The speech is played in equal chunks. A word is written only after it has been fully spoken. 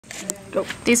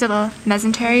These are the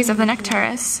mesenteries of the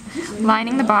Necturus.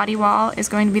 Lining the body wall is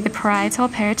going to be the parietal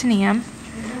peritoneum.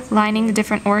 Lining the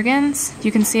different organs,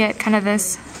 you can see it kind of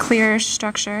this clearish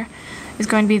structure, is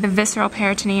going to be the visceral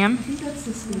peritoneum.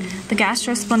 The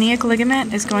gastrosplenic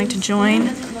ligament is going to join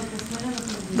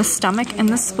the stomach and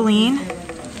the spleen,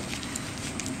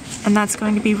 and that's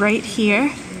going to be right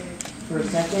here.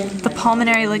 The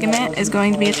pulmonary ligament is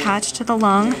going to be attached to the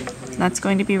lung, and that's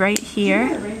going to be right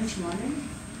here.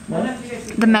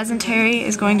 The mesentery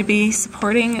is going to be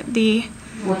supporting the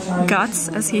guts,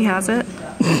 as he has it.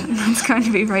 That's going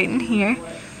to be right in here.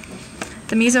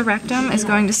 The mesorectum is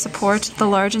going to support the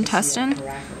large intestine,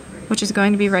 which is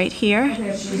going to be right here.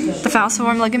 The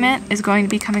falciform ligament is going to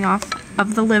be coming off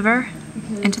of the liver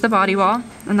into the body wall,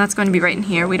 and that's going to be right in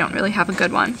here. We don't really have a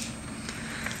good one.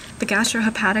 The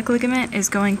gastrohepatic ligament is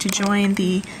going to join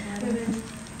the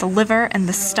liver and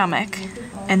the stomach,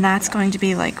 and that's going to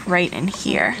be like right in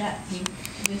here.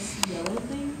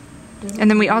 And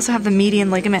then we also have the median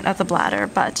ligament of the bladder,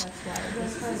 but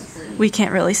we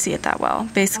can't really see it that well.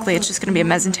 Basically, it's just going to be a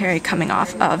mesentery coming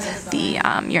off of the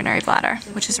urinary bladder,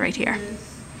 which is right here.